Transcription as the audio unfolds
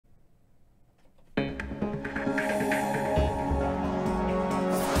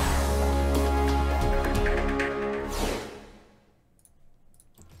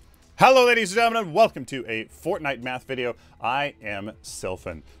Hello ladies and gentlemen, welcome to a Fortnite math video. I am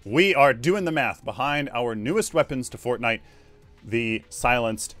Sylphin. We are doing the math behind our newest weapons to Fortnite, the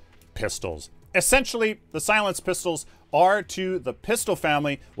silenced pistols. Essentially, the silenced pistols are to the pistol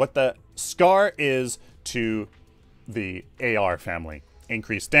family what the SCAR is to the AR family.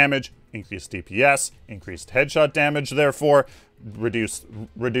 Increased damage, increased DPS, increased headshot damage, therefore reduced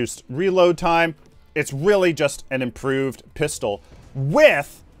reload time. It's really just an improved pistol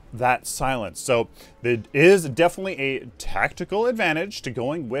with that silence. So there is definitely a tactical advantage to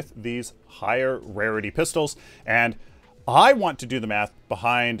going with these higher rarity pistols. And I want to do the math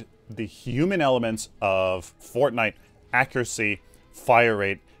behind the human elements of Fortnite: accuracy, fire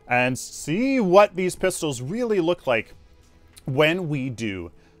rate, and see what these pistols really look like when we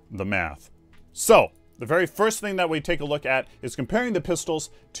do the math. So the very first thing that we take a look at is comparing the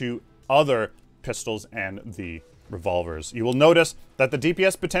pistols to other pistols and the revolvers. You will notice that the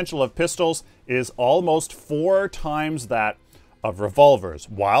DPS potential of pistols is almost 4 times that of revolvers.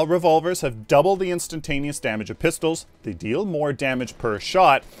 While revolvers have double the instantaneous damage of pistols, they deal more damage per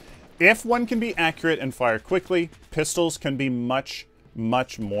shot. If one can be accurate and fire quickly, pistols can be much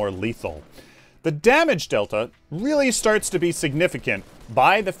more lethal. The damage delta really starts to be significant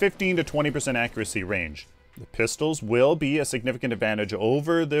by the 15 to 20% accuracy range. The pistols will be a significant advantage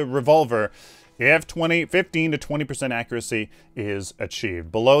over the revolver if 15 to 20% accuracy is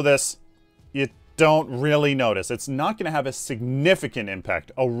achieved. Below this, you don't really notice. It's not going to have a significant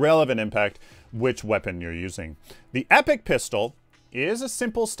impact, a relevant impact, which weapon you're using. The epic pistol is a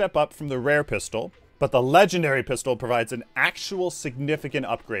simple step up from the rare pistol, but the legendary pistol provides an actual significant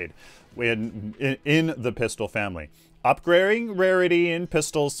upgrade in the pistol family. Upgrading rarity in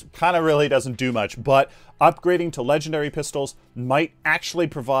pistols kind of really doesn't do much, but upgrading to legendary pistols might actually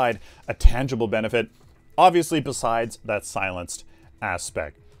provide a tangible benefit, obviously besides that silenced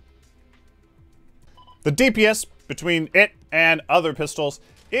aspect. The DPS between it and other pistols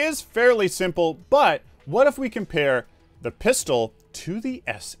is fairly simple, but what if we compare the pistol to the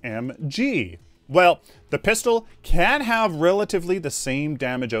SMG? Well, the pistol can have relatively the same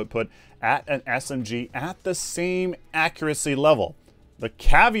damage output at an SMG at the same accuracy level. The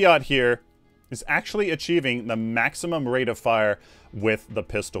caveat here is actually achieving the maximum rate of fire with the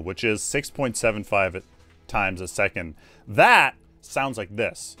pistol, which is 6.75 times a second. That sounds like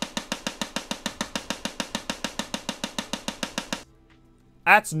this.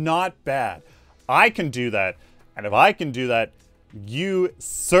 That's not bad. I can do that, and if I can do that, you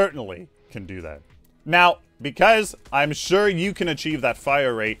certainly can do that. Now, because I'm sure you can achieve that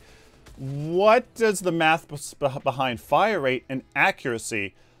fire rate, what does the math behind fire rate and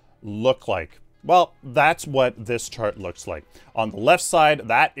accuracy look like? Well, that's what this chart looks like. On the left side,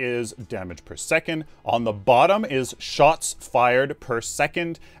 that is damage per second. On the bottom is shots fired per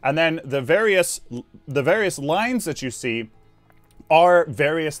second. And then the various lines that you see are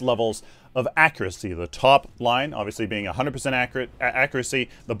various levels of accuracy. The top line obviously being 100% accuracy,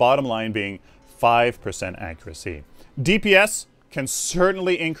 the bottom line being 5% accuracy. DPS can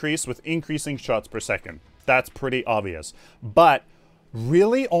certainly increase with increasing shots per second. That's pretty obvious. But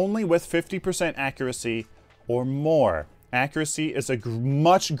really only with 50% accuracy or more. Accuracy is a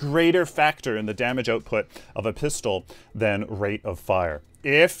much greater factor in the damage output of a pistol than rate of fire.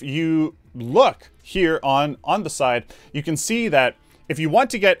 If you look here on the side, you can see that if you want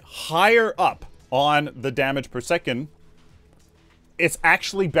to get higher up on the damage per second, it's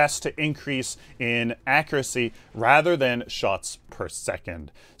actually best to increase in accuracy rather than shots per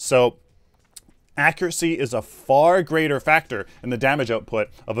second. So accuracy is a far greater factor in the damage output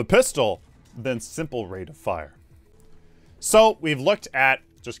of a pistol than simple rate of fire. So we've looked at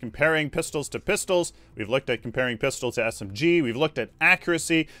just comparing pistols to pistols. We've looked at comparing pistol to SMG. We've looked at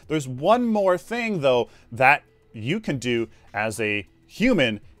accuracy. There's one more thing though that you can do as a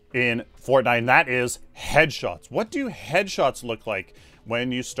human in Fortnite, and that is headshots. What do headshots look like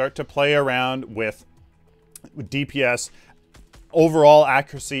when you start to play around with DPS, overall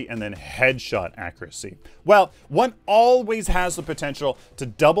accuracy, and then headshot accuracy? Well, one always has the potential to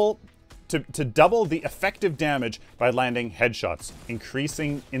double the effective damage by landing headshots,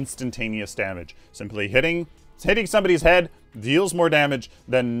 increasing instantaneous damage. Simply hitting somebody's head deals more damage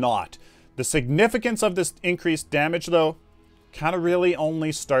than not. The significance of this increased damage, though, kind of really only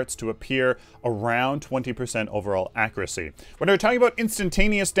starts to appear around 20% overall accuracy. When we're talking about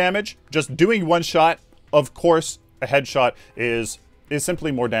instantaneous damage, just doing one shot, of course, a headshot is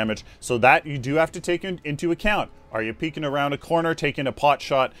simply more damage. So that you do have to take into account. Are you peeking around a corner, taking a pot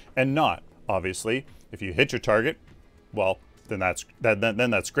shot, and not? Obviously, if you hit your target, well, then that's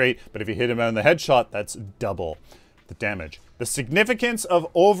great. But if you hit him on the headshot, that's double the damage. The significance of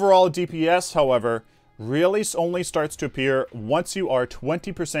overall DPS, however, really only starts to appear once you are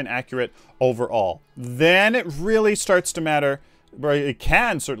 20% accurate overall. Then it really starts to matter, or it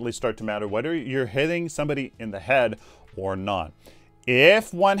can certainly start to matter, whether you're hitting somebody in the head or not.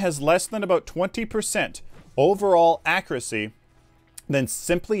 If one has less than about 20% overall accuracy, then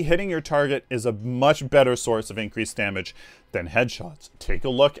simply hitting your target is a much better source of increased damage than headshots. Take a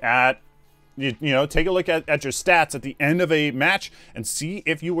look at take a look at your stats at the end of a match and see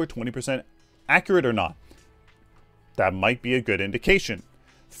if you were 20% accurate or not. That might be a good indication.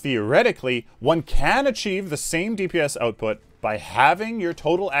 Theoretically, one can achieve the same DPS output by having your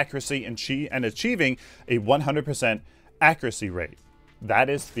total accuracy and achieving a 100% accuracy rate. That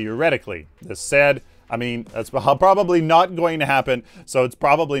is theoretically. This said, I mean, that's probably not going to happen, so it's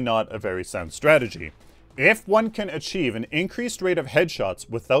probably not a very sound strategy. If one can achieve an increased rate of headshots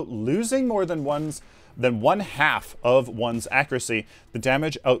without losing more than one half of one's accuracy, the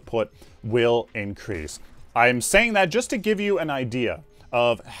damage output will increase. I'm saying that just to give you an idea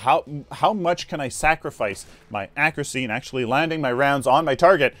of how much can I sacrifice my accuracy and actually landing my rounds on my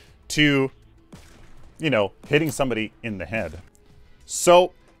target to, hitting somebody in the head.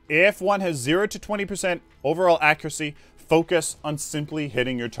 So if one has 0 to 20% overall accuracy, focus on simply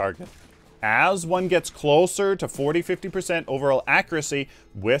hitting your target. As one gets closer to 40-50% overall accuracy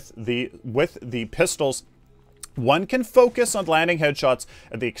with the pistols, one can focus on landing headshots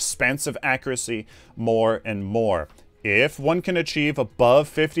at the expense of accuracy more and more. If one can achieve above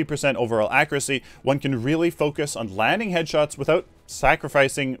 50% overall accuracy, one can really focus on landing headshots without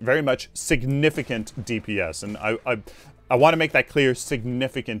sacrificing very much significant DPS. And I want to make that clear,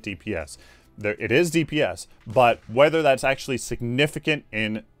 significant DPS. It is DPS, but whether that's actually significant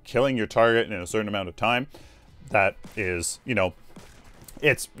in killing your target in a certain amount of time, that is,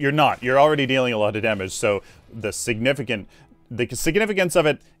 you're not. You're already dealing a lot of damage, so the significance of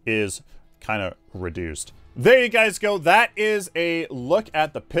it is kind of reduced. There you guys go. That is a look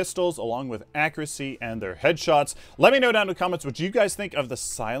at the pistols along with accuracy and their headshots. Let me know down in the comments what you guys think of the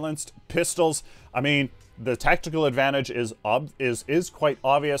silenced pistols. I mean, the tactical advantage is quite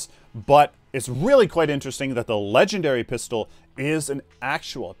obvious, but it's really quite interesting that the legendary pistol is an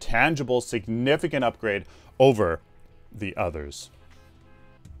actual, tangible, significant upgrade over the others.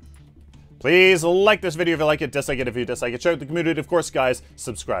 Please like this video if you like it, dislike it if you dislike it, share it with the community. Of course, guys,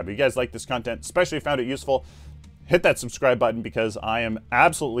 subscribe. If you guys like this content, especially if you found it useful, hit that subscribe button because I am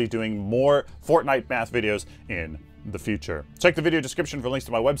absolutely doing more Fortnite math videos in the future. Check the video description for links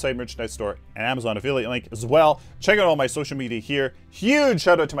to my website, merchandise store, and Amazon affiliate link as well. Check out all my social media here. Huge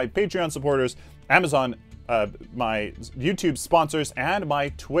shout out to my Patreon supporters, Amazon, my YouTube sponsors, and my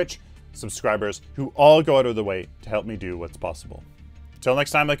Twitch subscribers who all go out of the way to help me do what's possible. Till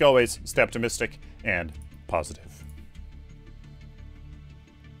next time, like always, stay optimistic and positive.